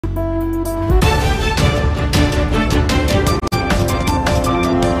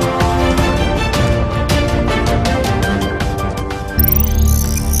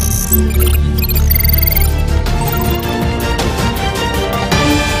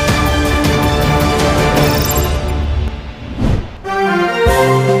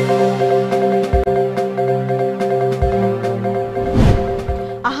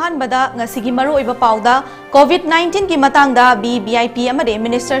ngasi maru oiba pauda COVID-19 ki matangda BVIP amade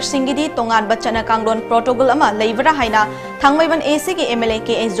minister singidi tongan bachana kanglon protocol ama leivara haina thangmaiban AC ki MLA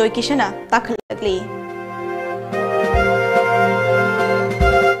ke Joy Kishana takhlakli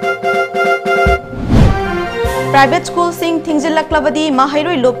private school sing thingjilaklabadi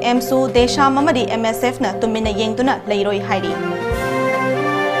mahairoi loop MSU desham amadi MSF na tumina yengtuna leiroi hairi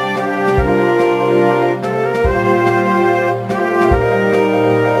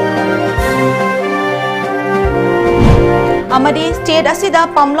amadi state asida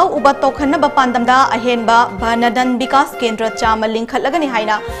pamlo uba tokhanna ba pandamda ahenba banadan bikas kendra chama lingkhatlagani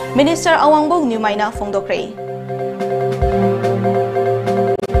haina minister awangbo nyumaina phongdokre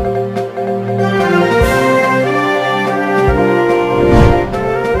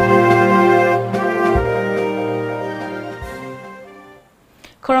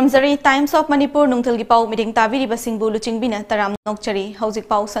Koramzari Times of Manipur nungthil gi pau meeting taviri basingbu luchingbi na taram nokchari hauzik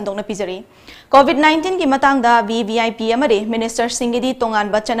pau sandokna pijari COVID-19 ki matangda VVIP amade minister singidi tongan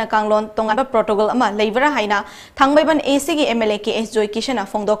bachana kanglon tongan protocol ama leivara haina thangmaiban AC gi MLA ke Joy Kishana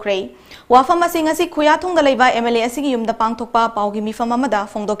phongdokre wafam asing asi khuyathungda leiba MLA asigi yumda pangthokpa paugi mifam amada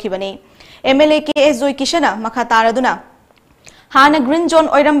phongdokhibani MLA ke Joy Kishana makha taraduna Hana green zone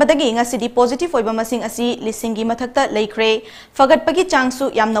oirambadagi ngasidi positive oiba masing asi lisingi mathakta leikre fagatpagi changsu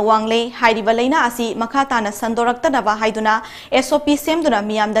yamna wangle hairiba leina asi makha tana sandoraktana haiduna SOP semduna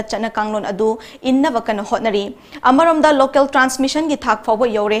miyamda chana kanglon adu innaba kana hotnari amaromda local transmission gi thak fawba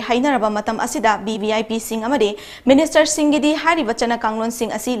yore hainaraba matam asida BVIP sing amade minister singidi hairiba chana kanglon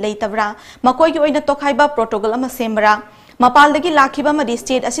sing asi leitabra makoi gi oina tokhaiba protocol ama sembra Mapaldagi lakhiba madi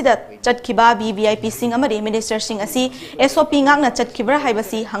state asida chatkhiba BVIP sing amadi minister sing asi SOP ngakna chatkibra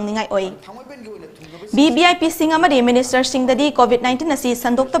haibasi hangningai oi BVIP sing amadi minister sing dadi COVID-19 asi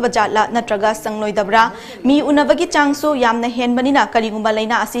sandokta bajatla natraga sangloidabra mi unabagi changsu yamna henbanina karigumba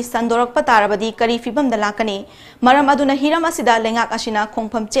leina asi sandorakpa tarabadi kari fibam dalakani maram aduna hiram asida lengak asina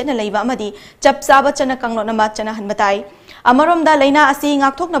khongpham chetna leiba amadi chapsaba chana kanglonama chana hanbatai Amaromda leina asi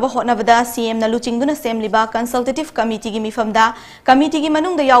ngakthoknaba hotnabada CM na luchingduna semliba consultative committee gi mifamda committee gi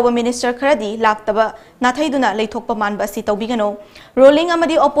manungda yawba minister kharadi laktaba nathaiduna leithokpa manba asi tawbigano rolling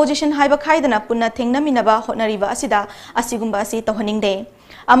amadi opposition haiba khaidana punna thengnaminaba hotnariba asida asigumba asi tawhaningde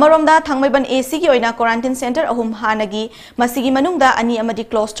Amaromda thangmaiban AC gi oina quarantine center ahum hanagi masigi manungda ani amadi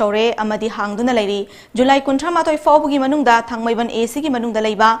close tawre amadi hangduna leiri July 13 fawbugi manungda thangmaiban AC gi manungda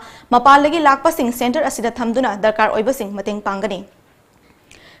leiba mapalagi lakpa sing center asida thamduna darkar oiba sing mateng pangani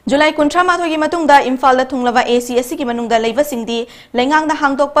July 13 gi matungda Imphal da thunglaba AC asigi manungda leiba singdi lengangda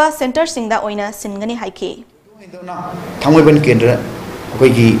hangdokpa center singda oina singani haiki thangmaiban kendra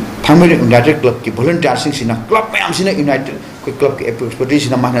koigi thangmaiban united club ki volunteer sing sina club mayam sina united koi club ki expertise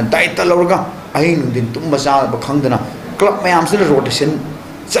na mahna daita lorga ahin din tumba sa bakhangdana club mayam sina rotation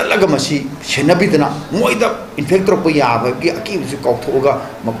chalaga masi senabidana moida infector ko yaba ki aki su kauthoga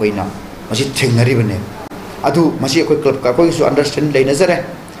makoina masi thengnari bane adu masi koi club ka koi su understand leina jare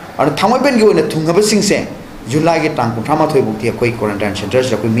ar thangmaiban gi ona thungaba sing se July ke tang kunthama thoi bukti koi quarantine center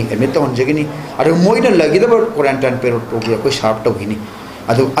sa koi mi admit on jagini ar moida lagida quarantine period to koi sharp to gini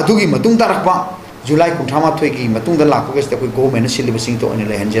adugi matung tarakpa July kunthama thoi gi matung da lakko ge koi government silib sing to ani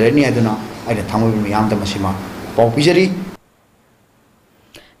le hanjarani aduna aina thangoi miyam da masima pau pijari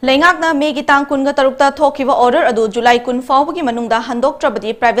Lengakna megi tang kunga tarukta thokiba order adu July kun fawbugi manungda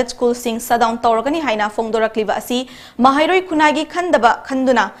handoktrabadi private school sing sadown tawragani haina phongdorakliba asi mahairoi khunagi khandaba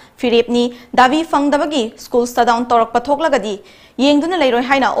khanduna firepni davi fangdabagi school sadown tawrakpa thoklagadi yengduna leiroi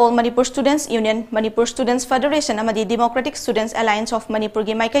haina All Manipur Students Union Manipur Students Federation amadi Democratic Students Alliance of Manipur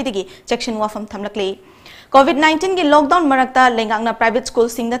gi maikaidagi section wafam thamlakle COVID-19 ki lockdown marakta lengakna private school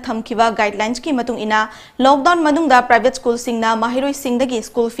singda thamkiba guidelines ki matung ina lockdown manungda private school singna mahiroi singdagi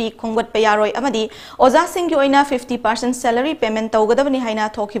school fee khongwat payaroi amadi oja singki oina 50% salary payment tawgadabani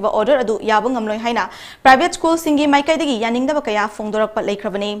haina thokiba order adu yabang amloi haina private school singi maikaidagi yaningdaba kaya phongdorakpa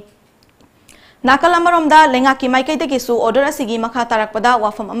leikrabani Nakal amaromda lengaki maikaidagi su order asigi makha tarakpada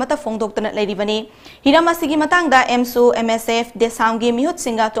wafam amata phongdoktana leiribani hiram asigi matangda MSU MSF desamgi mihut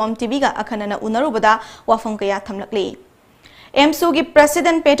singa tom TV ga akhanana unarubada wafam kaya thamlakli MSU gi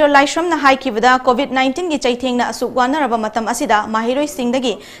president Peter Laishram na haikibada COVID-19 gi chaithengna asukwana raba matam asida mahiroi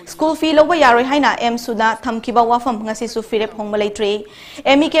singdagi school fee loba yaroi haina MSU na thamkiba wafam ngasi su firep hongma leitre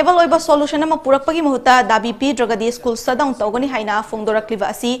emi keval oiba solution ama purakpagi mahuta dabi pi dragadi school sadang tawgani haina phongdorakliba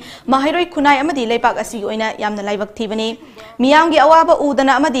asi mahiroi khunai amadi leipak asi oina yamna laibak thibani miyamgi awaba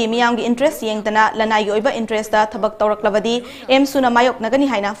udana amadi miyamgi interest yengdana lanai gi oiba interest da thabak tawraklabadi MSU na mayok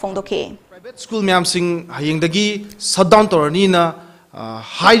nagani haina phongdokhe Private school mayam sing hayengdagi shutdown torani na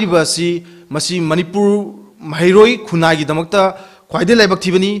hairibasi masi Manipur mahiroi khunagi damakta ख्वाइदे लाइबक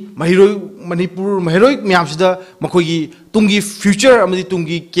थीबनी महिरोय Manipur महिरोय म्यामसिदा मखोगी Tungi future अमदी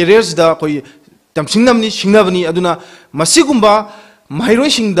Tungi career सिदा कोई तमसिंगनमनी सिंगनबनी अदुना मसिगुंबा महिरोय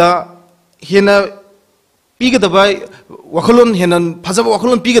सिंगदा हेना पीगदबा वखलोन हेना फजब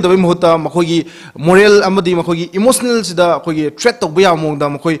वखलोन पीगदबा महता मखोगी moral अमदी मखोगी emotional सिदा कोई threat तोबया मोंगदा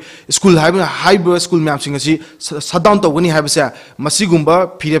मखोई school HYBE school म्यामसिंग असि shutdown तोगनी हाइबसे मसिगुंबा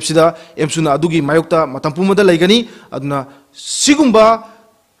फिरेप सिदा एमसुना अदुगी मायोक्ता मतंपुमदा लेगनी अदुना सिगुंबा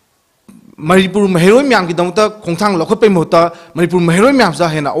Manipur महिरोय ma'am की दमता खोंथांग लखोपे महता मणिपुर महिरोय म्यामसा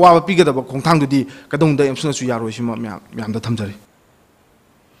हेना अवाब पीगदब खोंथांगदुदी कदोंदा एमसुनासु यारोइसिमा म्यामदा थमजरी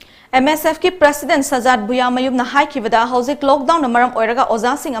MSF की प्रेसिडेंट सजाद भुयामयुमना हाइखिबदा हौजिक लॉकडाउन मरम ओइरगा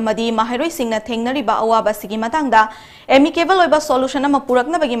ओजासिंग अमदी माहिरोय सिंगना थेंगनरिबा अवाबा सिगी मतंगदा एमिकेबल ओइबा सोल्यूशन अमा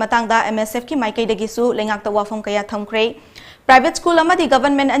पुरकनबगी मतंगदा MSF की माइकैदगिसु लेंगाक्ता वाफम कया थमख्रे प्राइवेट स्कूल अमदी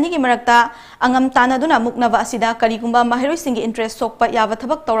गवर्नमेंट अनिगी मरक्ता अंगम तानादुना मुकनबा असिदा करिगुंबा माहिरोय सिंगी इंटरेस्ट सोकपा याबा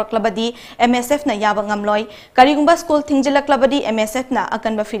थबक तौरक्लबदी MSF ना याबा ngamloi करिगुंबा स्कूल थिंगजिलक्लबदी MSF ना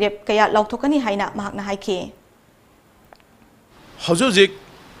अकनबा फिरेप कया लौथोकनी हाइना महकना हाइखि हौजिक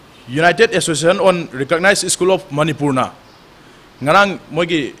United Association on Recognized School of Manipur na ngarang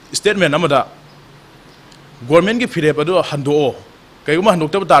mogi statement amada government ki firep adu hando kaiguma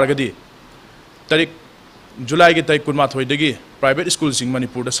handok tab taragadi tarik July ki tarik kunma thoi degi private school sing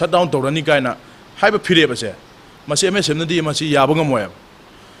Manipur da shut down tawrani kaina haiba firep ase masi MSM na di masi yabanga moya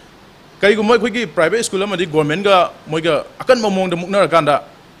kaiguma khoi ki private school amadi government ga moiga akan momong da mukna kanda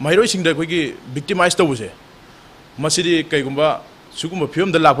mairoi sing da khoi ki victimize tawuse masi di kaiguma सुकुम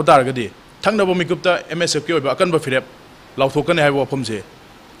film the लाप तारगदी थंगनब मिकुप्ता MSF के अकनब फिरेप लाउथोकने हाइबो वफमसे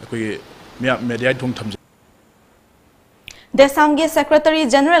अखोई media थुंग थमजे देसांगे secretary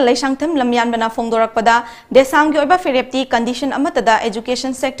general लेशांगथम लमयानबना फोंदोरकपदा देसांगे ओइबा फिरेप्ती condition अमतदा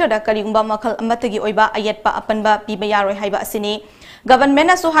education sector दा करिगुंबा मखल अमतगी ओइबा अयतपा अपनबा पीबा यारोय हाइबा असिनी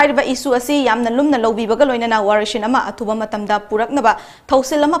government असो हाइरबा issue असि यामना लुमना लौबीबगा लोइनना वारिशन अमा अथुबा मतमदा पुरकनबा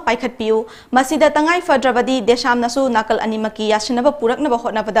थौसिल अमा पाइखटपियु मसिदा तंगाई फद्रबदी देशामनासु नाकल अनिमकी यासनबा पुरकनबा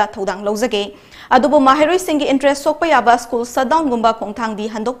होटनबदा थौदांग लौजगे अदुबो माहिरोय सिंगी interest सोकपा याबा school shutdown गुंबा खोंथांगदी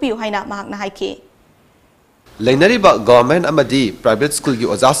हंदोकपियु हाइना महकना हाइखि लेनरीबा government अमदी private school की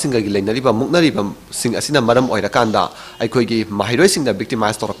ओजा सिंग की लेनरीबा मुक्नरीबा सिंग असिना मरम ओइरकांदा अखोगी माहिरोय सिंग दा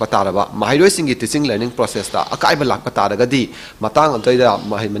विक्टिमाइज तोरकपा तारबा माहिरोय सिंग की टीचिंग लर्निंग प्रोसेस दा अकाइबा लाकपा तारगदी मतांग अतैदा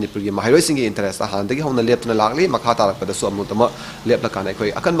मणिपुर की माहिरोय सिंग की इंटरेस्ट हांदगी होना लेपना लागली मखा तारकपदा सु अमुतम लेपलकान अखोई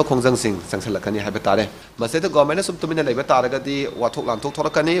अकनबा खोंजंग सिंग संगसलकनी हाइबा तारे मसेद गवर्नमेंट सुम तुमिना लेबा तारगदी वाथोक लांथोक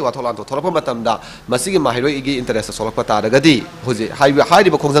थोरकनी वाथोक लांथोक थोरकपा मतमदा मसिगी माहिरोय की इंटरेस्ट सोलकपा तारगदी हुजि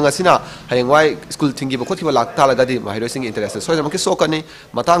हाइबा खोंजंग असिना हयंगवाई स्कूल थिंगी बखोथिबा तालगदी माहिरोय सिंग इंटरेस्ट सोजमके सोकनी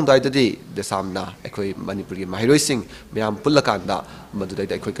मतंग दाइददी देसामना अखोई मणिपुर की माहिरोय सिंग म्याम पुल्लकांदा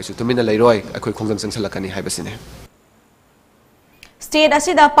मदुदाइदा अखोई कछु तुमिना लेरोय अखोई खोंजंग संगसलकनी हाइबसिने स्टेट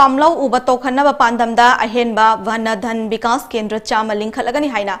असिदा पामलौ उबा तोखनबा पांदमदा अहेनबा वनधन विकास केंद्र Chama लिंखलगनी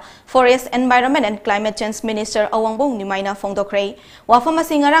हाइना forest environment and climate change minister अवांगबोंग निमाइना फोंदोखरै वाफम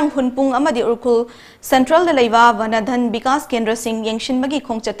असिंगरंग हुनपुंग अमदि उरखुल central the लेवा वनधन विकास केंद्र सिंग यंगशिनबगी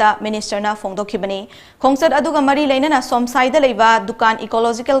खोंगचता मिनिस्टरना फोंदोखिबनी खोंगचत अदुगा मरी लेनना सोमसाइदा लेवा दुकान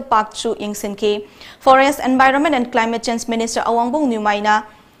इकोलॉजिकल पार्क चु यंगसिनके forest environment and climate change minister अवांगबोंग निमाइना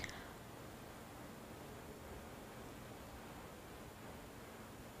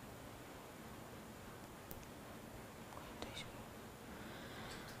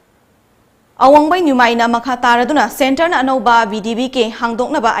अवंगबै न्यूमाइना मखा तारदुना सेंटर अनौबा VDB के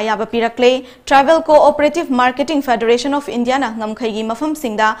हांगदोकनबा अयाबा पिरक्ले travel cooperative marketing federation of India ना ngमखैगी मफम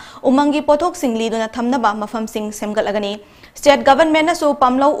सिंगदा उमंगी पोथोक सिंगलीदुना थमनबा मफम सिंग सेमगलगनी स्टेट गवर्नमेंट ना सो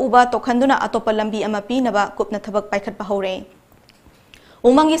पामलौ उबा तोखंदुना अतोपा लंबी अमा पीनबा कुपना थबक पाइखटपा हौरे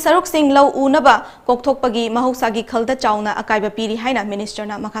उमंगी सरुक सिंग लौ उनबा कोकथोकपगी महौसागी खलदा चाउना अकाइबा पीरी हाइना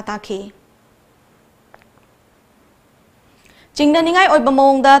मिनिस्टरना मखा ताखी चिंगनिंगाई ओइबा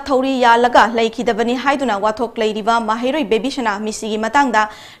मोंगदा थौरी यालगा लेखिदबनी हाइदुना वाथोक लेरिबा माहिरोय बेबीसना मिसिगी मतंगदा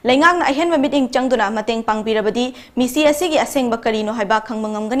लेंगांगना अहेनबा मीटिंग चंगदुना मतेंग पांगबिरबदी मिसी असिगी असेंगबा करिनो हाइबा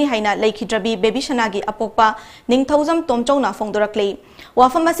खंगमंगमगनी हाइना लेखिद्रबी बेबीसनागी अपोकपा निंगथौजम तोमचौना फोंदोरक्ले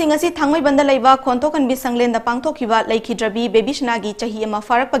वाफम असिंग असि थांगमैबंदा लेबा खोंथोकनबी संगलेंदा पांगथोखिबा लेखिद्रबी बेबीसनागी चही अमा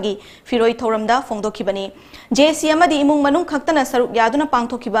फारकपगी फिरोय थौरमदा फोंदोखिबनी JC अमदी इमुंग मनुंग खक्तना सरुक यादुना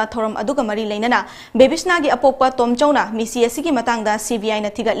पांगथोखिबा थौरम अदुगा मरी लेनना बेबीसनागी अपोकपा तोमचौना मिसी की मतंगदा CBI ना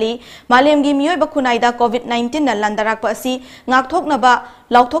थिगतली मालेमगी मियोइबा खुनाइदा COVID-19 ना लंदराकपा असि ngakthoknaba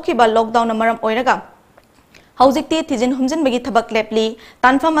लाउथोखिबा लॉकडाउन मरम ओइरगा हौजिकती थिजिन हुमजिनबगी थबक लेपली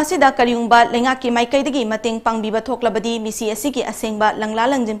तानफम असिदा करियुंगबा लेंगाकी माइकैदगी मतेंग पांगबिबा थोकलबदी मिसी असिगी असेंगबा लंगला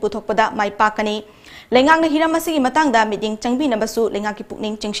लंजिन पुथोकपदा माइपाकनी लेंगांगना हिरम असिगी मतंगदा मीटिंग चंगबिनबसु लेंगाकी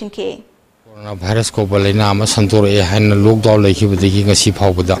पुकनिंग चिंगशिनखे कोरोना वायरस को लेना संतोरे है लॉकडाउन लेखिबदगी ngasi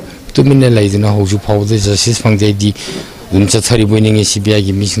फावबदा तुमिने लेदना हौजु फावदे जस्टिस फंगदेदी चथरी बोइनिंग सीबीआई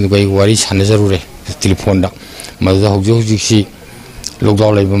की मिसिंग बै वारी साने जरूरे टेलीफोन दा मददा हौजु हौजिसी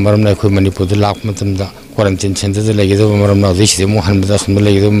लॉकडाउन लेब मरम ना खोय मणिपुर दा लाख मतमदा क्वारंटाइन सेंटर दा लेगेदो मरम ना दिसदे मो हनबदा सम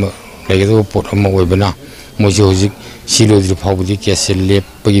लेगेदो पोट अमा ओइबना मोजि हौजिक सिलोद्रि फावबदी केसे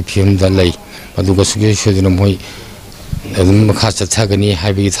लेपगी फिल्म दा लै अदुगा सुगे सोदिना मोय अदुम मखा चथगनी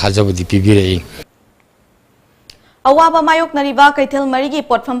हाइबगी थाजबदी पिबिरे अवाब मायोक नरीबा कैथेल मरीगी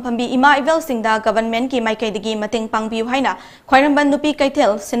पोटफम फंबी इमा इवेल सिंगदा गवर्नमेंट की माइकैदगी मतंग पांगबियु हाइना ख्वाइरंबन नुपी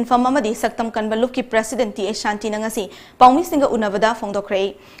कैथेल सिनफम अमदी सक्तम कनबलुप की president T A Shanti नंगसी पाउमी Singh उनबदा फोंदोखरे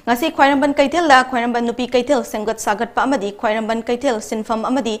ngasi ख्वाइरंबन कैथेल दा ख्वाइरंबन नुपी कैथेल सेंगत सागत पा अमदी ख्वाइरंबन कैथेल सिनफम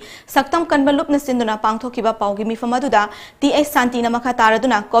अमदी सक्तम कनबलुप न सिंदुना पांगथोकिबा पाउगी मिफम अदुदा टी ए शांति नमखा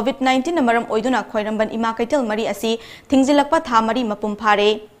तारदुना कोविड-19 नमरम ओइदुना ख्वाइरंबन इमा कैथेल मरी asi थिंगजिलकपा था मरी मपुम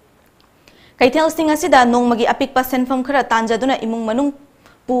फारे कैथेल सिंग असिदा नोंमगी अपिकपा सेनफम खरा तांजदुना इमुंग मनुंग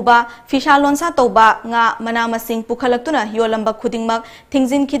पुबा फिशा लोनसा तौबा nga mana masing pukhalakuna yolamba khudingmak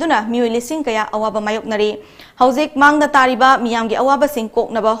thingzin khiduna mioi lising kaya awaba mayoknari hauzik mangda tariba miyamgi awaba sing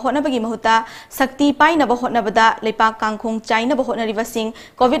koknaba hotnabagi mahuta sakti painaba hotnabada lepak kangkhong chainaba hotnariba sing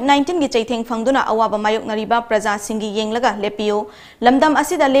covid-19 gi chaitheng phangduna awaba mayoknariba praja singi yenglaga lepiyo lamdam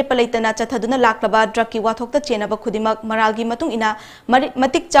asida lepalaitana chathaduna laklaba drug ki wathokta chenaba khudimak maralgi matung ina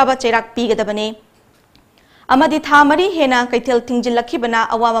matik chaba cherak pigadabane अमदी था मरी हेना कैथेल थिंजिल लखिबना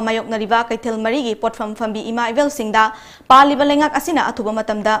अवाबा मायोक नरिबा कैथेल मरीगी पोटफम फंबी इमा eval सिंगदा पालिबा लेंगाक असिना अथुबा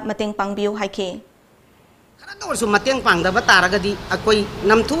मतमदा मतेंग पांगबियो हाइखे खरदोरसु मतेंग पांगदबा तारगदी अकोई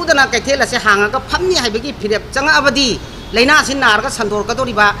नमथुदना कैथेल असे हांगागा फमनी हाइबगी फिरेप चंगा अबदी लेना सिन नारगा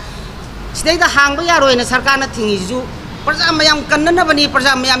संदोरकदोरिबा सिदैदा हांगबा यारोयना सरकारना थिंगिजु प्रजा मयाम कन्ननबनी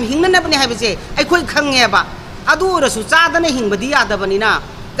प्रजा मयाम हिंगननबनी हाइबसे अखोई खंगेबा अदु ओरसु चादना हिंगबदी यादबनीना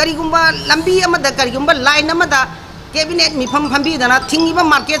करीगुंबा लंबी अमदा करीगुंबा लाइन अमदा कैबिनेट मिफम फंबीदना थिंगिबा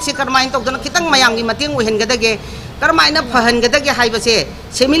मार्केट से करमाइन तौदना खितंग मयांगी मतेंग ओहेनगदगे करमाइना फहनगदगे हाइबसे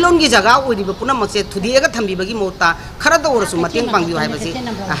सेमिलोन की जगह ओइरिबा पुनमकसे थुदिएगा थंबीबगी मोता खरद ओरसु मतेंग पांगियो हाइबसे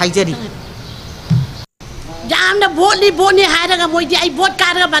हाइजरी यामना बोटनी हायरगा मोइदि आई बोट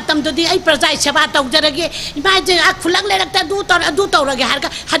कारगा मतमदुदि आई प्रजा सेवा तौजरगे इमाजे आ खुलंग लेरक्ता दु तौरगे हारगा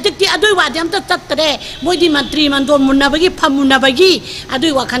हदिक्ति अदुइ वादि अमता तत्तरे मोइदि मंत्री मंडोल मुन्नबगी फमुन्नबगी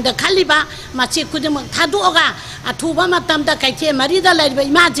अदुइ वखंदा खलिबा माछि खुदम थादुगा अथुबा मतमदा कैथे मरिदा लैबा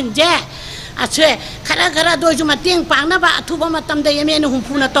इमाजिंजे अछे खरा दोजु मतेंग पांगनाबा अथुबा मतमदा यमेन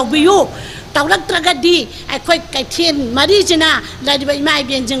हुंफुना तौबियु तौरक्त्रगदि अखोय कैथेन मरिजिना लैबा इमाइ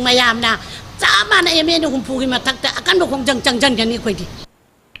बेंजिंग मयामना चामाना एमेन हुंफुगी मथक्ता अकन खोंजंग चंगजन गनी खोइदि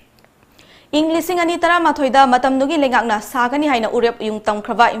इंग्लिशिंग अनि तरा माथोइदा मतमनुगी लेंगाकना सागनी हाइना उरेप Jung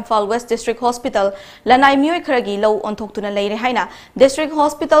तमख्रबा Imphal waste district hospital लनाई मियोय खरगी लो ओंथोक्तुना लेरे हाइना district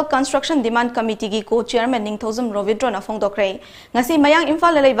hospital construction demand committee की को chairman निंगथोजम रोविद्रोना फोंदोक्रे ngasi mayang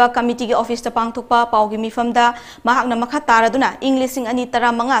imphal leiba committee की ऑफिस ता पांगथोकपा पाउगी मिफमदा महाकना मखा तारादुना इंग्लिशिंग अनि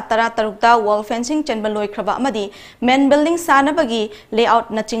तरा मंगा तरा तरुकता wall fencing चेनबल लोइख्रबा अमदी main building सानबगी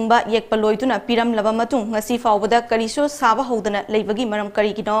layout नचिंगबा येकपा लोइदुना पिरम लबा मतुंग ngasi फावबदा करिसो साबा होदना लेबगी मरम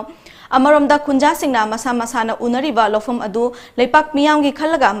करिगिनो अमरोमदा खुंजा सिंगना मसा मसाना उनरिबा लोफम अदु लेपाक मियामगी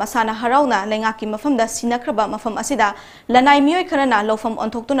खलगा मसाना हराउना लेंगाकी मफमदा सिनख्रबा मफम असिदा लनाई मियोय खरना लोफम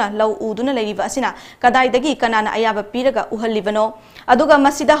ओंथोक्तुना लौ उदुना लेरिबा असिना कदाइदगी कनाना अयाबा पीरगा उहल्लिबनो अदुगा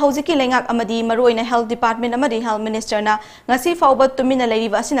मसिदा हौजिकी लेंगाक अमदी मरोइना हेल्थ डिपार्टमेंट अमदी हेल्थ मिनिस्टरना ngasi फाउबा तुमिना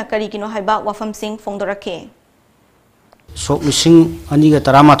लेरिबा असिना करिगिनो हाइबा वफम सिंग फोंदोरखे सोक लिसिंग अनिगा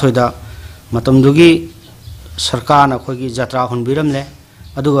तरामाथोइदा मतमदुगी सरकारना खोगी जत्रा हुनबिरमले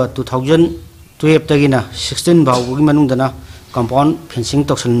अदुगा 2012 तगिना 16 बाउगी मनुंगदना कंपाउंड फेंसिंग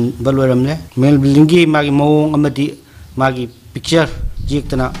तोक्सन बलवरमले मेल बिल्डिंग की मागी मोंग अमदी मागी पिक्चर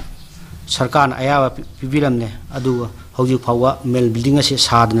जेक्तना सरकार अयाबा पिबिरमले अदुगा हौजि फावा मेल बिल्डिंग असे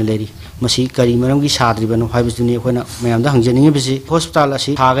सादना लेरी मसी करी मरमगी साद्रिबनो हाइबसुनी अखोना मयामदा हंजनिंगे बिसि हॉस्पिटल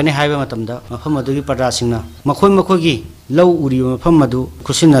असे थागने हाइबा मतमदा मफम अदुगी प्रजासिंगना मखोई लौ उरि मफम मदु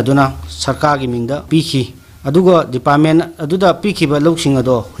खुसिनदुना सरकार की मिंगदा पीखी अदुगा डिपार्टमेंट अदुदा पीखिबा लौसिंग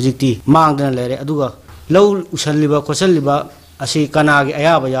अदो हुजिक्ति मांगदना लेरे अदुगा लौ उसलिबा खोसलिबा असि कनागी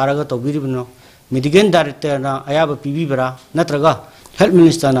अयाबा यारगा तौबिरिबनो मेडिकल डायरेक्टरना अयाबा पीबिबरा नत्रगा हेल्थ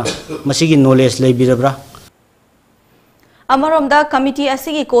मिनिस्टरना मसिगी नॉलेज लेबिरबरा अमरोमदा कमिटी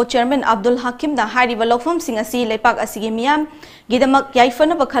असिगी को चेयरमैन अब्दुल हकीम दा हारिबा लोफम सिंग असि लेपाक असिगी मियाम गिदमक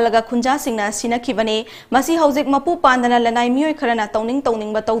याइफन बखलगा खुंजा सिंगना सिनखिबने मसी हौजिक मपु पांदना लनाई मियोय खरना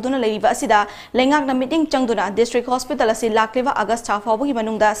तौनिंग बतौदुना लेरिबा असिदा लेंगाकना मीटिंग चंगदुना डिस्ट्रिक्ट हॉस्पिटल असि लाक्लेबा अगस्त फावबगी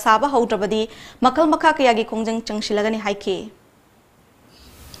मनुंगदा साबा हौद्रबदी मखल मखा कयागी खोंजंग चंगसिलगनी हाइखे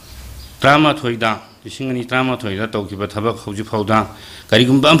त्रामाथोइदा लिसिंगनी तरामाथोइदा तौखिबा थबक हौजि फौदा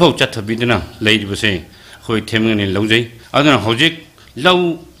करिगुम्बा अमफौ चथबिदना लेदिबसे खोइ थेमगनि लौजै अदना हौजिक लौ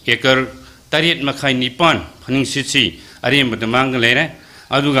एकर तरेट मखाइ निपान फनिंग सिटसि अरेमबद मांग लेरे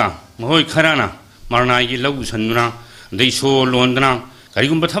अदुगा महoi खराना मरनाइगी लौ सन्नुना दैसो लोंदना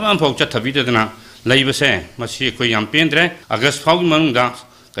करिगुम्बा थबा अमफौ चथबिदना लेबसे मसी खोइ याम पेंद्रे अगस्त फाउगी मनुंगदा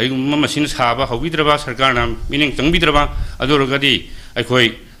करिगुम्बा मसिन साबा हौबिद्रबा सरकारना मिनिंग चंगबिद्रबा अदुरगदि अखोइ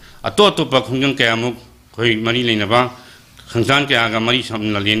अतो अतोप खुंजंग कयामुक खोइ मरी लेनबा खंजान कयागा मरी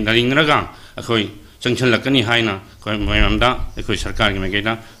समना लेनरगा अखोइ चंगछलकनी हाइना खोइ मयमदा अखोइ सरकार की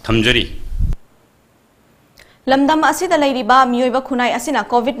मगेदा थमजरी लमदम असिदा लैरिबा मियोइबा खुनाइ असिना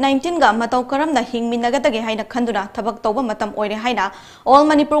कोविड-19 गा मतौ करमना हिंगमिनगदगे हाइना खंदुना थबक तौबा मतम ओइरे हाइना all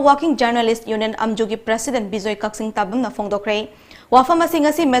Manipur working journalist union अमजुगी president Bijoy Kakching ताबमना फोंदोक्रे वाफम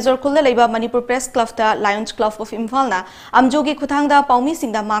असी मेजर खुल लेबा मणिपुर प्रेस क्लब ता Lions club of इम्फालना अमजुगी खुथांगदा पाउमी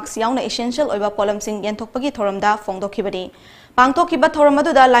सिंगदा marks याउना essential ओइबा pollen Singh यंथोकपगी थोरमदा फोंदोखिबनी पांगथोखिबा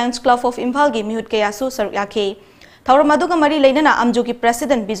थोरमदुदा Lions club of Imphal गी मिहुत कयासु सरुक याखि थौरमदुगा मरी लेनना अमजुगी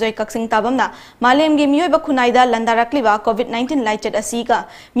प्रेसिडेंट बिजोय कक्सिंग ताबमना मालेमगी मियोइबा खुनाइदा लंदारक्लिबा कोविड-19 लाइचेट असीगा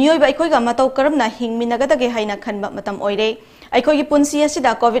मियोइबा अखोइगा मतौ करमना हिंगमिनगदगे हाइना खनबा मतम ओइरे अखोइगी पुंसी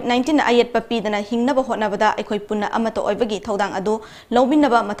असिदा कोविड-19 आयेट पपीदना हिंगनबा होटनबदा अखोइ पुन्ना अमतो ओइबगी थौदांग अदु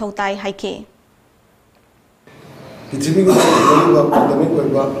लौबिनबा मथौ ताइ हाइके पृथ्वीगी पैंडेमिक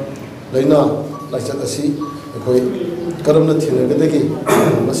ओइबा लैना लाइचेट असी अखोइ करमना थिनगदगी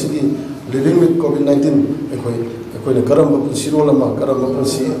मसिगी लिविंग विथ कोविड-19 अखोइना करम पुंसीरोल अमा करम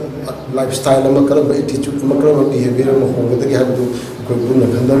पुंसी लाइफस्टाइल अमा करम एटीट्यूड अमा करम बिहेवियर अमा होंगदगी हाबदु अखोइ पुन्ना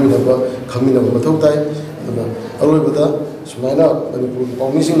खंदमिनबा खंमिनबा मथौ ताइ अदुगा अरोइबदा सुमाइना मणिपुर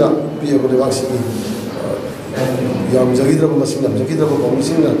पाउमीसिंगना पियबा लेबाकसिगी याम जगिद्रबा मसिंग याम जगिद्रबा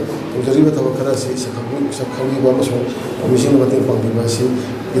पाउमीसिंगना तौजरिबा थबक खरासि सखंगिबा अमसुंग पाउमीसिंगना मतेंग पांगिबा असि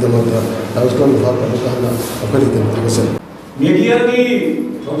इदमदा लाउस्कन भाग अमका अखोइदन थगसे मीडिया की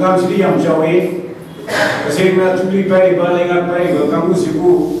प्रोग्राम से हम चाहे ऐसे में चुली पाई बालेगा पाई कांगू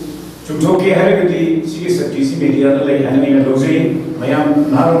सिकू चुटोके है कि सिगे सच्ची सी मीडिया ले हने में लोजे मयाम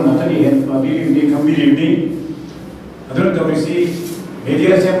नारो नतनी है अभी भी कमी भी अदर तौरीसी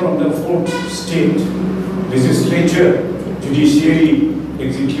मीडिया से from the fourth state legislature judiciary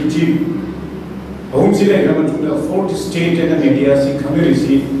executive home से लेकर to the fourth state and media से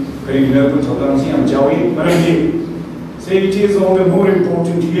कम्युनिटी करीबन को प्रोग्राम से हम चाहे मरंगे say it is all the more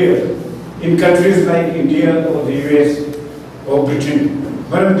important here in countries like India or the US or Britain.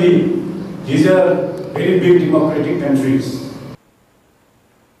 But these are very big democratic countries.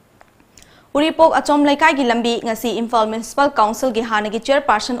 Uripok अचोम लेकाई की लंबी ngasi Imphal Municipal Council की हानगी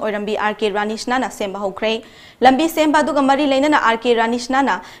chairperson ओरंबी R K. रानीशना ना सेंबा होख्रे लंबी सेंबा दुगा मरी लेना आर.के. रानीशना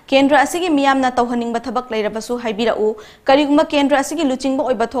ना केंद्र असिगी मियामना तौहनिंग बथबक लेरबसु हाइबिराउ करिगुमा केंद्र असिगी लुचिंगबो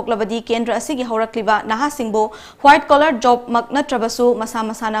ओइबा थोकलबदी केंद्र असिगी हौरक्लिबा नाहा सिंगबो व्हाइट कॉलर जॉब मक नत्रबसु मसा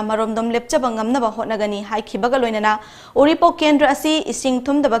मसाना मरोमदम लेपचबा ngamnaba hotnagani haikhibaga loinana Uripok केंद्र असि इसिंग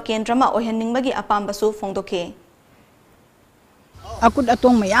थुमदबा केंद्रमा ओहनिंगबगी अपामबसु फोंदोखे अकुट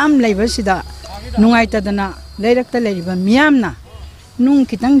अतोंग मयाम लेबसिदा नुंगाइतदना लेरक्ता लेरिबा मियामना नुंग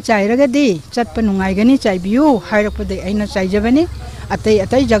खितंग चाइरगदी चटप नुंगाइगनी चाइबियु हाइरपदे अइना चाइजबनी अतै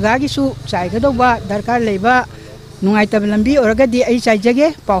अतै जगागिसु चाइगदोबा दरकार लेबा नुंगाइतब लंबी ओरगदी अइ चाइजगे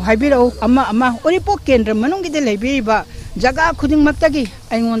पाउ हाइबिरौ अमा अमा ओरिपोक केंद्र मनुंगिदे लेबिबा जगा खुदिंग मक्तगी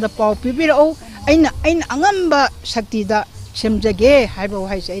अइंगोंदा पाउ पिबिरौ अइना अंगंबा शक्तिदा सेमजगे हाइबो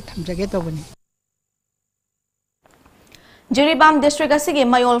हाइसै थमजगे तोबनी Jiribam district असिगे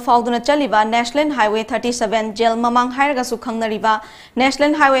मयोल फाउदुना चलिबा national highway 37 jail ममांग हाइरगसु खंगनरिबा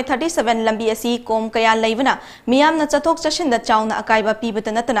national highway 37 लंबी असि कोम कया लेबना मियामना चथोक चसिनदा चाउना अकाइबा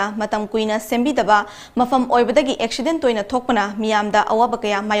पीबता नतना मतम कुइना सेंबिदबा मफम ओइबदगी एक्सीडेंट तोइना थोकपना मियामदा अवाबा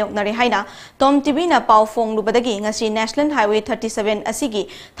कया मायोकनरे हाइना टॉम टीवीना पाउ फोंगलुबदगी ngasi नेशनल हाईवे 37 असिगी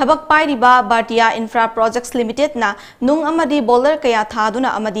थबक पाइरिबा बाटिया इंफ्रा प्रोजेक्ट्स लिमिटेड ना नुंग अमदी बोलर कया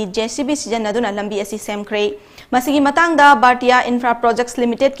थादुना अमदी जेसीबी सिजनदुना लंबी असि सेमख्रे मसिगी मतंगदा बाटिया इंफ्रा प्रोजेक्ट्स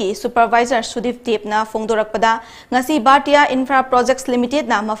लिमिटेड की सुपरवाइजर सुदीप टेपना फोंदोरकपदा ngasi बाटिया इंफ्रा प्रोजेक्ट्स लिमिटेड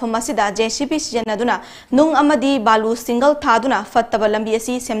ना मफम असिदा जेसीबी सिजनदुना नुंग अमदी बालू सिंगल थादुना फत्तबा लंबी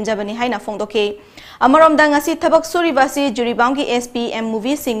असि सेमजबनी हाइना फोंदोके अमरोमदा ngasi थबक सुरिबासी जुरीबाम की एसपीएम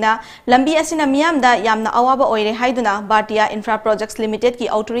मूवी सिंगना लंबी असिना मियामदा यामना अवाबा ओइरे हाइदुना बाटिया इंफ्रा प्रोजेक्ट्स लिमिटेड की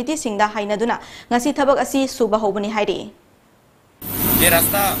ऑथोरिटी सिंगदा हाइनदुना ngasi थबक असि सुबा होबनी हाइरे ये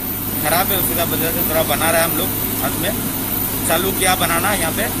रास्ता खराब है उसका वजह से थोड़ा बना रहे हम लोग अंत में चालू किया बनाना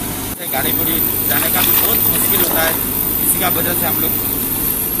यहाँ पे गाड़ी पूरी जाने का भी बहुत मुश्किल होता है इसी का वजह से हम लोग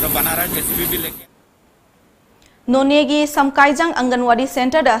तो बना रहे जेसीबी भी लेके Nonegi Samkaijang Anganwadi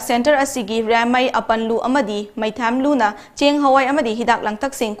Center da Center asigi Ramai Apanlu Amadi Maitam Luna Cheng Hawaii Amadi Hidak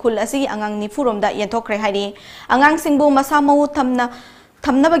Langtak Sing Kul asigi Angang Nifurum da Yentokre Haidi Angang Singbu Masamawu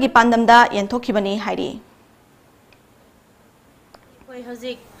Tamna bagi pandam da Yentokibani Haidi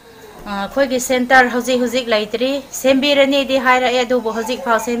Koi center Hosik Laitri Sembirani di Haira Edu Hosik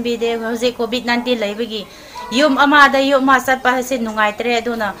Pau Sembi de Hosik COVID-19 Laibagi Yum Amada Yum Masat Pahasin Nungaitre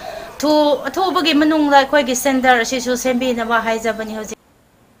Duna Tu bagi menung la koi center Shisu Sembi na ba Haizabani Hosik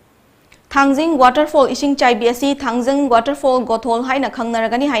Thangjing Waterfall Ising Chai BSC Thangjing Waterfall Gothol Haina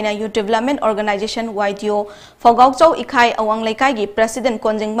Khangnaragani Haina Youth Development Organization YTO Fogaukchau Ikai Awang Laikai gi President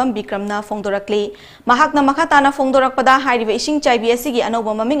Konjingbam Bikramna Fongdorakli Mahakna Makhatana Fongdorakpada Hairibe Ising Chai BSC gi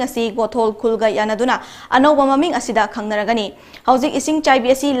Anoba Maming asi Gothol Khulga Yanaduna Anoba Maming asida Khangnaragani Haujik Ising Chai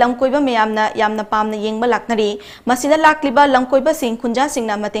BSC Lamkoiba Mayamna Yamna Pamna Yengba Laknari Masida Lakliba Lamkoiba Sing Kunja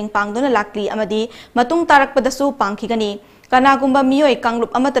Singna Mateng Pangdona Lakli Amadi Matung Tarakpadasu Pangkigani Kanagumba Mioi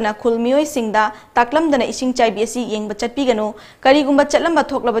Kanglup Amatana Kul Mioi Singda Taklam Dana Ising Chai BSC Yeng Bachat Pigano Karigumba Chatlamba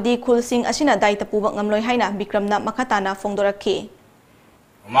Toklabadi Kul Sing Asina Daita Puba Ngamloi Haina Bikramna Makatana Fongdorake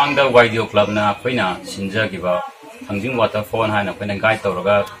Among the YDO Club na Quina Sinja Giva Thangjing Waterfall Haina Quina Guide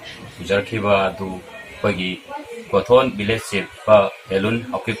Toraga Jarkiva du Kogi Gothon Village Pa Elun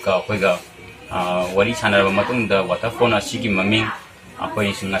Hokipka Koga Wari Chana Matung the Waterfall Asigi Maming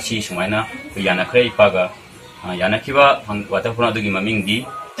Akoi Singasi Sumaina Yana Kray Paga Yanakiba Waterfall Dugi Maming di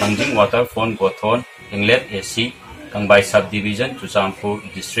Thangjing Waterfall Gothon Inglet AC Kangbai Subdivision Chusampur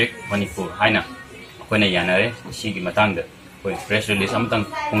District Manipur Haina Koina Yanare Sigi Matanga Koi press release Amtang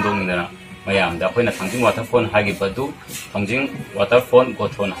Pungdong Dana Mayam da Koina Thangjing Waterfall Hagi Badu Thangjing Waterfall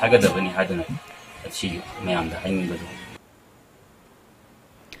Gothon Hagadabani Haduna Sigi Mayam da Hain Badu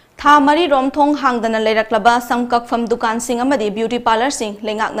Thamari Rom Thong Hangdana Leraklaba Samkak from Dukan Sing Amadi Beauty Parlor Sing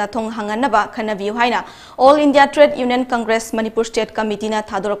Lengakna Thong Hanganaba Kanaviu Haina All India Trade Union Congress Manipur State Committee na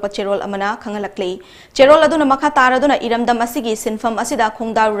Thadorok Cherol Amana Kangalakli Cherol Aduna Makatara Duna Iramdam Asigi Sinfam Asida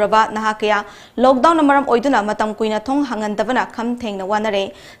Kongda Raba Nahakaya Lockdown Namaram Oiduna Matam Kuina Thong Hangandavana Kam Theng na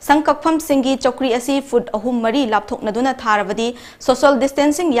Wanare Sankak from Singi Chokri Asi Food Ahum Mari Lapthok Naduna Tharavadi Social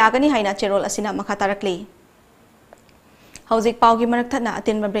Distancing Yagani Haina Cherol Asina Makatarakli Haujik Paugi Marakthana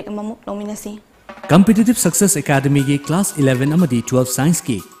Atin Break Amamuk Nominasi Competitive Success Academy ki Class 11 amadi 12 Science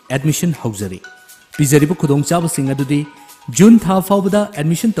ki Admission Haujari Pizaribu Khudong Chaba Singh adudi June tha faubada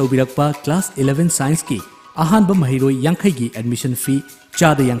admission taubirakpa Class 11 Science ki Ahanba Mahiroi Yankhai gi admission fee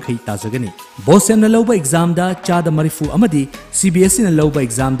Chada Yankhai Tajagani Bosem na lauba exam da Chada Marifu amadi CBSE na lauba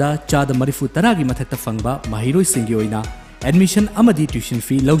exam da Chada Marifu Taragi Mathakta Fangba Mahiroi Singhi oina Admission amadi tuition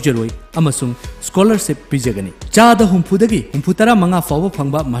fee laujaroi amasung scholarship pijagani chada humpudagi humputara manga fawa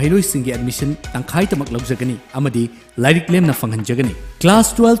phangba mahiroi singi admission tangkhai tamak laujagani amadi lairik lemna fanghanjagani class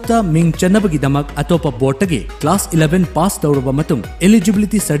 12 ta ming chanabagi damak atopa board tagi class 11 pass tawraba matung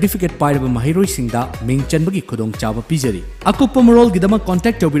eligibility certificate pairaba mahiroi singda ming chanbagi khudong chawa pijari akupa morol gidamak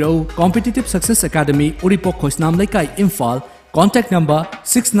contact tawbirau Competitive Success Academy Uripok Khoisnam Laikai Imphal Contact number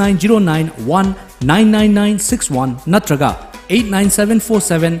 6909199961 Natraga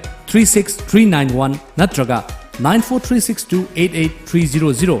 89747 Natraga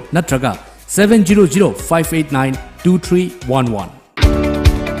 9436288300 Natraga 700-589-2311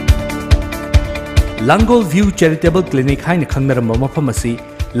 Langol View Charitable Clinic Haina Khangnaram Mafamasi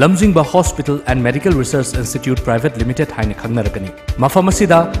Lumjingba Hospital and Medical Research Institute Private Limited Haina Khangnarakani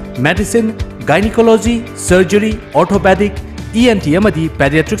Mafamasida Medicine, Gynecology, Surgery, Orthopedic ENT amadi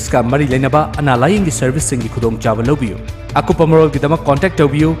pediatrics ka mari lenaba analying service singi khudong chawa lobiyo akupa morol gidama contact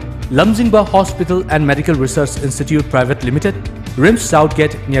tobiyo Lumjingba Hospital and Medical Research Institute Private Limited Rims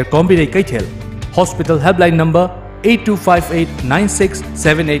Southgate near Kombinay Kaithel Hospital helpline number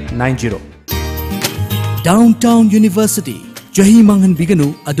 8258967890 Downtown University Jahi Manghan Biganu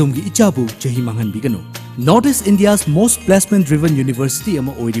Adumgi Ichabu Jahi Manghan Biganu Northeast India's most placement driven university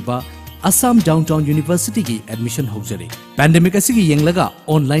ama oiriba Assam Downtown University ki admission haujare. Pandemic asigi yenglaga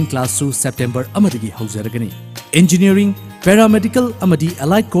online class su September amadagi haujaragani. Engineering, paramedical amadi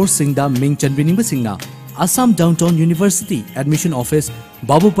allied course singda ming chanbining basingna Assam Downtown University admission office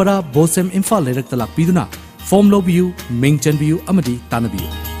Babupara Bosem Imphal lerak talak piduna form lobiyu ming chanbiyu amadi tanabiyu.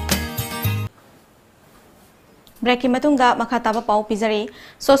 Break Matunga Makataba Pau Pizari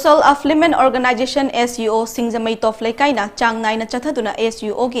Social Affluent Organization SUO Singjamai Toflai Kaina Chang Naina Chathaduna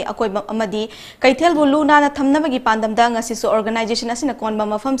SUO ki Akoiba Amadi Kaithel Buluna na Thamnabagi Pandamda ngasisu organization asina konba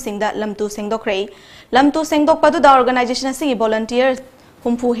mafam singda lamtu sengdokre lamtu sengdok paduda organization asigi volunteer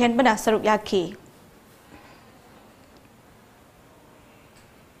humpu henbana saruk yakhi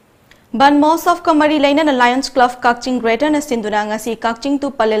Ban Mosov Kamari Lane na Lions Club Kakching Greater na Sinduna ngasi Kakching tu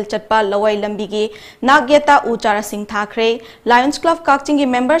Palel Chatpa Lawai Lambigi Nagyeta Uchara Singh Thakre Lions Club Kakching gi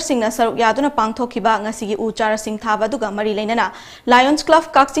member sing na saruk yaduna pangthokiba ngasi gi Uchara Singh Thaba duga Mari Lane na Lions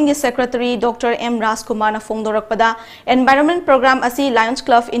Club Kakching gi Secretary Dr. M. Raskumar na Fongdorakpada Environment Program asi Lions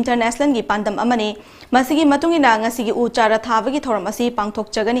Club International gi Pandam Amani Masigi matungina ngasi gi Uchara Thaba gi thoram asi pangthok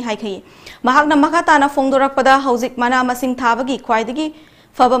jagani haikai Mahakna makata na Fongdorakpada Hauzik Mana Masing Thaba gi Khwaidagi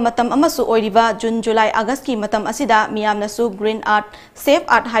Faba matam amasu oiriba June July August ki matam asida miyamna su green art safe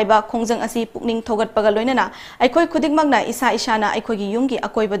art haiba khongjang asi pukning thogat paga loinana aikoi khudik magna isa ishana aikoi gi yungi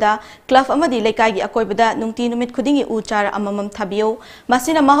akoibada club amadi lekai gi akoibada nungti numit khudingi uchar amamam thabiyo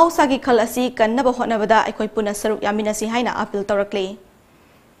masina mahausa gi khal asi kannaba honabada aikoi puna saruk yaminasi haina appeal torakle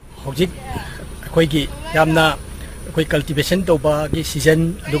hojik aikoi gi yamna कोई cultivation तोबा की season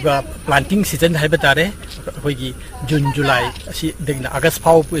दुगा planting season है बतारे कोई की जून जुलाई असी देखना अगस्त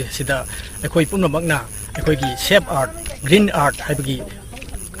फाउ सिदा कोई पुनः मगना कोई की शेप आर्ट ग्रीन आर्ट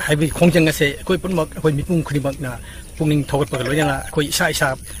है भी खोंजंग से कोई पुनः कोई मिपुंग खुरी मगना पुंगिंग थोगत पगल वजना कोई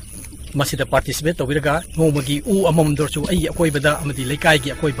इसा मसीदा पार्टिसिपेट तोबिरगा नोमगी उ अमम दोरचु आई कोई बदा अमदी लेकाई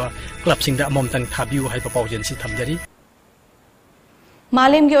की कोई बा क्लब सिंग दा अमम तंग थाबिउ है पाउजन सी थमजरी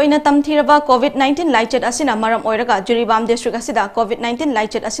Malim gi oina tamthiraba COVID-19 laichet asina maram oiraga Juribam district asida COVID-19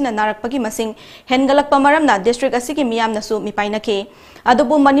 laichet asina narakpagi masing hengalakpa maramna district asigi miyam nasu mipainake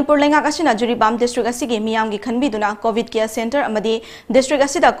adubu Manipur lengak asina Juribam district asigi miyam gi khanbiduna COVID care center amadi district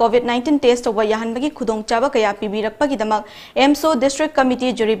asida COVID-19 test over yahanbagi khudong chaba kaya pibirakpagi damak MSO district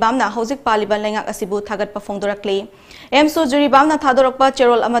committee Juribam na hojik paliban lengak asibu thagat pafongdorakle MSO Juribam na thadorakpa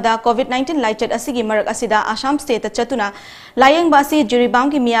cherol amada COVID-19 laichet asigi marak asida Assam state chatuna layeng basi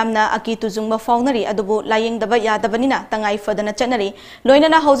Juribam ki miyamna aki tuzungba faunari adubu layeng daba yadabanina tangai fadana chanari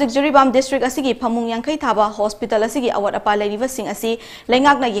loinana hojik Juribam district asigi phamung yangkai thaba hospital asigi awat apa lairiba sing asi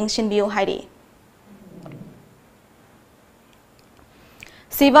lengakna yengshinbiyo hairi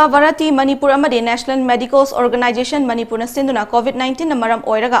Siva Varati Manipur amadi National Medicals Organization Manipur na sinduna COVID-19 na maram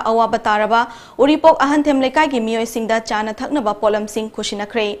oiraga awaba taraba uripok ahanthem lekai gi miyoi singda chana thaknaba polam sing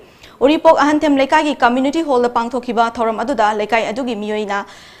khushinakhre Uripok ahanthem lekai gi community hall da pangthokiba thoram aduda lekai adugi miyoina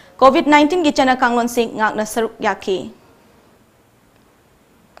COVID-19 gi chana kanglon sing ngakna saruk yaki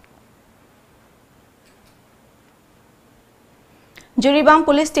Juribam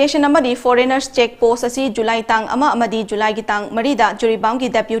Police Station amadi Foreigners Check Post asi July tang ama amadi July gi tang marida Juribam gi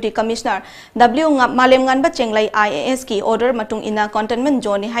Deputy Commissioner W Malem Nganba Chenglai IAS ki order matung ina containment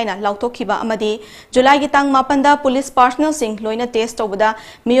zone ni haina lautokhiba amadi July gi tang mapanda police personnel sing loina test tobada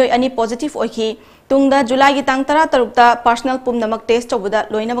miyoi ani positive oikhi tungda July gi tang tara tarukta personal pumnamak test tobada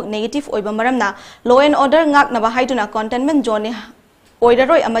loina mak negative oiba maramna law and order ngak naba haiduna containment zone ni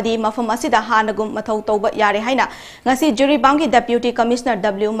Oidaroi amadi mafam asida hanagum mathau tauba yare haina ngasi Juribam gi Deputy Commissioner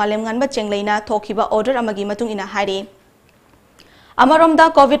W Malem Nganba Chenglaina thokiba order amagi matung ina hairi Amaromda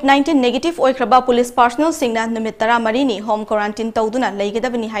COVID-19 negative oikraba police personnel singna numit tara marini home quarantine tauduna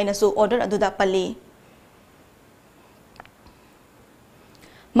leigedabani haina su order aduda palli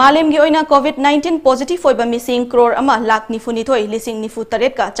Malim gi oina COVID-19 positive oiba missing crore ama lakh nifuni thoi lising nifu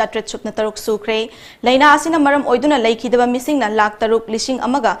taret ka chatret supna taruk sukre laina asina maram oiduna laikhidaba missing na lakh taruk lising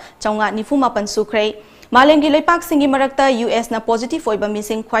amaga chaunga nifu mapan sukre Malim gi leipak singi marakta US na positive oiba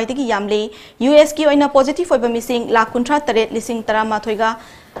missing khwaidagi yamle US ki oina positive oiba missing lakh kuntra taret lising tarama thoiga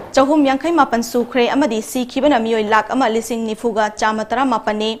chahum yangkai mapan sukre amadi si khibana mioi lakh ama lising nifuga chama tara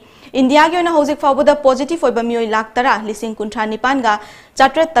mapane India gi oina hojik fawbada positive oiba mioi lakh tara lising kuntra nipan ga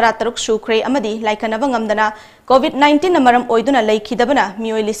chatret tara taruk sukre amadi laikhanaba ngamdana COVID-19 na maram oiduna laikhidabana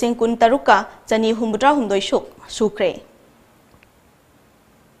mioi lising kun taruka chani humbutra humdoi sukre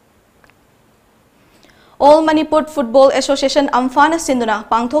All Manipur Football Association Amfana Sinduna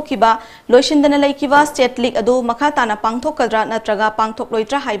Pangthokiba Loishindana Laikiva State League adu Makhatana Pangthokadra Natraga Pangthok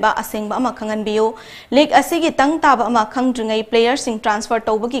Loitra Haiba Asengba ama Khanganbiyo League asigi tang taba ama khangdringai players sing transfer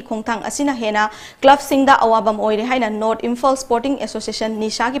tawbagi khongthang asina hena club singda awabam oire haina North Imphal Sporting Association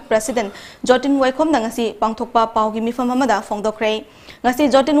Nisha gi President Jotin Waikhom nangasi Pangthokpa Paugi mifam amada Fongdokre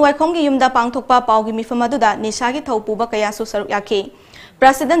ngasi Jotin Waikhom gi yumda Pangthokpa Paugi mifam aduda Nisha gi thaupuba kaya su saruk yake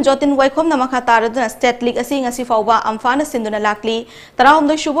President Jotin Waikhom na makataraduna State League asi ngasi fawba amfana sinduna lakli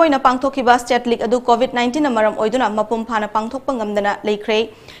tarahumdoi shuboi na pangthokiba State League adu COVID-19 na maram oiduna mapum phana pangthokpa ngamdana leikre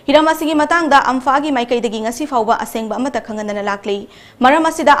hiram asigi matangda amfagi maikaidagi ngasi fawba asengba amata khangandana lakli maram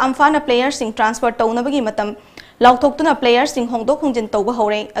asida amfana players sing transfer taunabagi matam Lautoktuna players sing hongdok hongjin tawba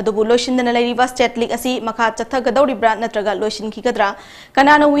hore adubu loishindana leiriba State League asi makha chathagadawribra natraga loishinkhigedra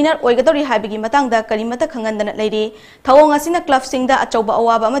kanana winner oigadori haibigi matangda karimata khangandana leiri thawong asina club singda achauba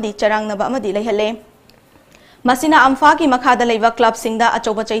awaba amadi charangnaba amadi leihalle Masina Amfa ki Makada Leva Club Singda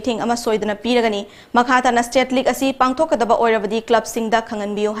Achoba Chaiting Ama Soidana Piragani, Makata na State League Asi Pangtokadaba Oiravadi Club Singda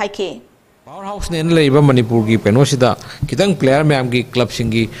Kanganbio Haike. Powerhouse ne leba Manipur ki penosida kitang player me amgi club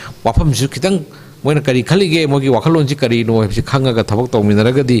singi wafam su kitang moina kari khalige mogi wakhalon ji kari no si khanga ga thabak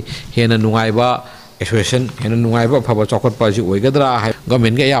tawminaragadi hena nungaiba association hena nungaiba phaba chokot pa ji oigadra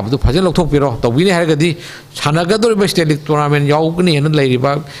government ga yabdu phajal lokthok piro tawbini haragadi sanagador ba state league tournament yaugni hena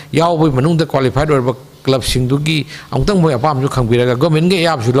leiriba yauboi manungda qualified or club singdugi amtang moi apam ju khangpiraga government ge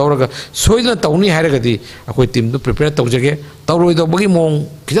yab ju lawraga soidna tawni haragadi akoi team du prepare tawjage tawroi do bagi mong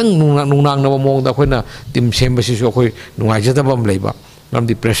kitang nungnang na mong da khoina team sembasi su akoi nungai jada bam leiba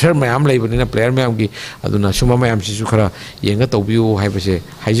ngamdi pressure mayam leibani na player mayam gi aduna suma mayam si su khara yenga tawbiu haibase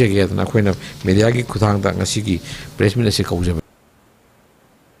haijage aduna khoina media gi khuthang da ngasi gi press meet se kaujaba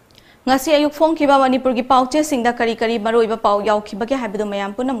ngasi ayuk phong kiba Manipur gi pauche singda kari kari maroiba pau yaw khibage haibidu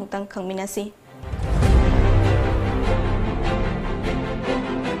mayam puna mutang khangminasi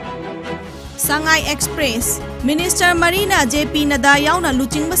Sangai Express Minister Marina JP Nada yauna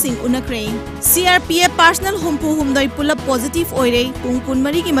luchingbai sing unakre CRPF personal humpu humdoi pulap positive oire pungpun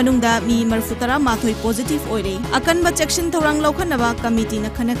mari ki manungda mi marfutara mathoi positive oire akanba section thorang lokhanaba committee na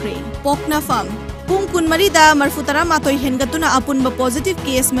khanakre pokna farm pungpun mari da marfutara mathoi hengatuna apunba positive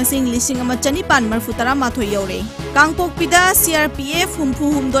case masing lising ama chanipan marfutara mathoi yaure kangpokpida CRPF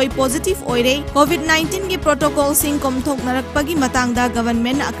humpu humdoi positive oire COVID-19 gi protocol sing komthok narakpagi matangda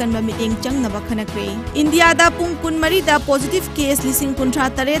government akanba meeting changnaba khanakre India da pungpun mari da positive case lising kuntra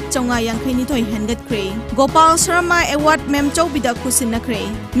taret chonga yangkhaini thoi hengatkre Gopal Sharma award mem chobida kusinakre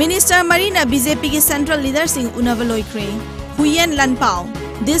Minister Marina BJP gi central leader sing unavaloikre Huyen Lanpao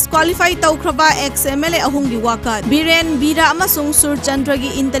disqualify taukraba ex-MLA ahungi wakat Biren Bira amasung Sur Chandra gi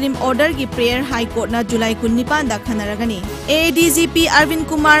interim order gi prayer high court na July 19 da khanaragani ADGP Arvind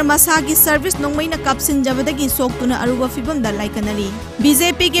Kumar Masagi service nongmai na kapsin jabadagi soktuna aruba fibam da laikanari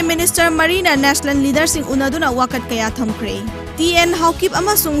BJP gi minister Marina national leader sing unaduna wakat kaya thamkre TN Haukip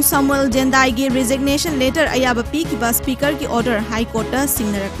amasung Samuel Jendai gi resignation letter ayaba pi ki ba speaker ki order high court da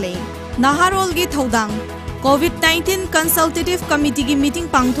singnarakle Naharol gi thodang COVID-19 Consultative Committee की meeting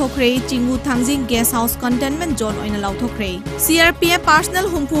पांगथोक्रे चिंगू Thangjing guest house containment zone ओइना लाउथोक्रे CRPF personal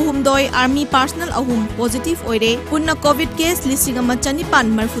humpu humdoi army personal ahum positive ओइरे पुन्ना COVID case लिसिंगमा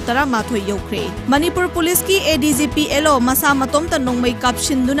चनिपान मरफुतरा माथोय यौक्रे Manipur police की ADGP elo masa matomta nongmai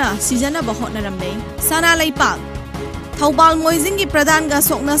kapsinduna सीजना बहोटनरमले सना लैपाक Thawbal Moizing ki Pradhan ga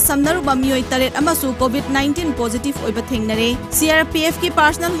sokna samnaru bamioi taret amasu COVID-19 positive oiba thengnare CRPF ki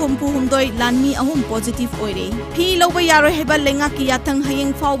personal humpu humdoi lanmi ahum positive oire phi loba yaro heba lenga ki yathang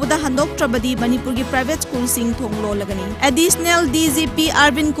hayeng fawbada handok trabadi Manipur ki private school sing thonglo lagani additional DGP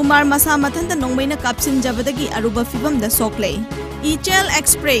Arvind Kumar masa mathanta nongmaina kapsin jabadagi aruba fibam da sokle ECHL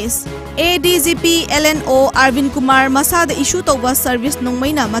Express ADGP LNO Arvind Kumar Masada issue toba service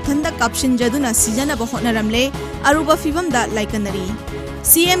nongmaina mathanda kapshin jaduna sijana bahotnaramle aruba fibam da laikanari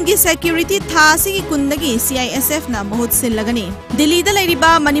CM gi security tha sigi kundagi CISF na mahut lagani Delhi da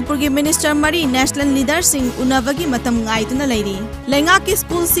lairiba Manipur gi minister Mari national leader sing unavagi matam ngaituna lairi lenga ki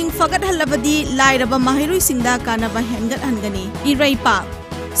school sing fagat halabadi lairaba mahirui singda kanaba hengat hangani Irai Park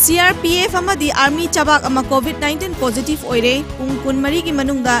CRPF amadi army chabak ama COVID-19 positive oire pungpun mari gi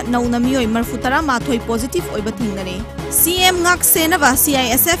manungda naunamioi marfutara mathoi positive oiba thingnare CM ngak senaba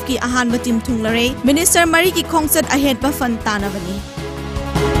CISF ki ahan batim thunglare minister mari ki khongsat ahead ba fan tanabani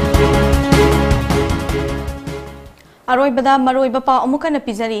aroi bada maroi ba pa amuka na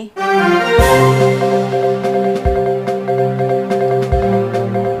pizari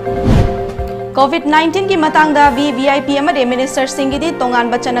COVID-19 की मतंगदा VIP अमदे minister सिंगिदी तोंगान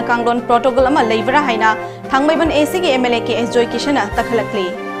बचना कांगलोन protocol अमा लेवरा हाइना थांगमैबन AC की MLA के S Joy Kishna तखलकली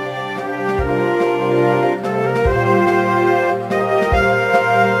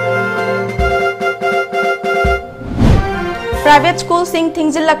private school सिंग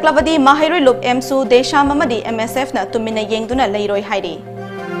थिंगजिलक्लबदी माहिरोय loop एमसु देशाम अमदी MSF ना तुमिना येंगदुना लेरोय हाइरी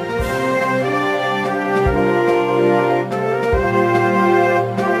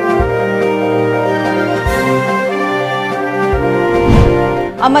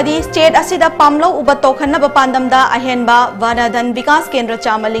अमदी state असिदा पामलो उबा तोखन्नबा पांदमदा अहेनबा वानादन विकास केंद्र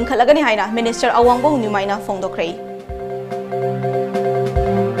Chama लिंखलगनी हाइना minister अवांगबोंग न्यूमाइना फोंदोख्रे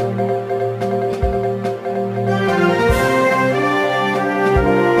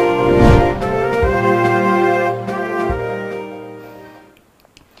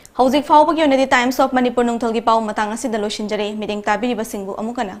हौजिक फावबगी ओनदि times of Manipur नुंगथलगी pav Matang असिदा लोशिंजरे मिडिंग ताबिरिबा सिंगबु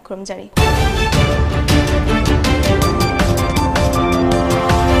अमुकना खुरमजरे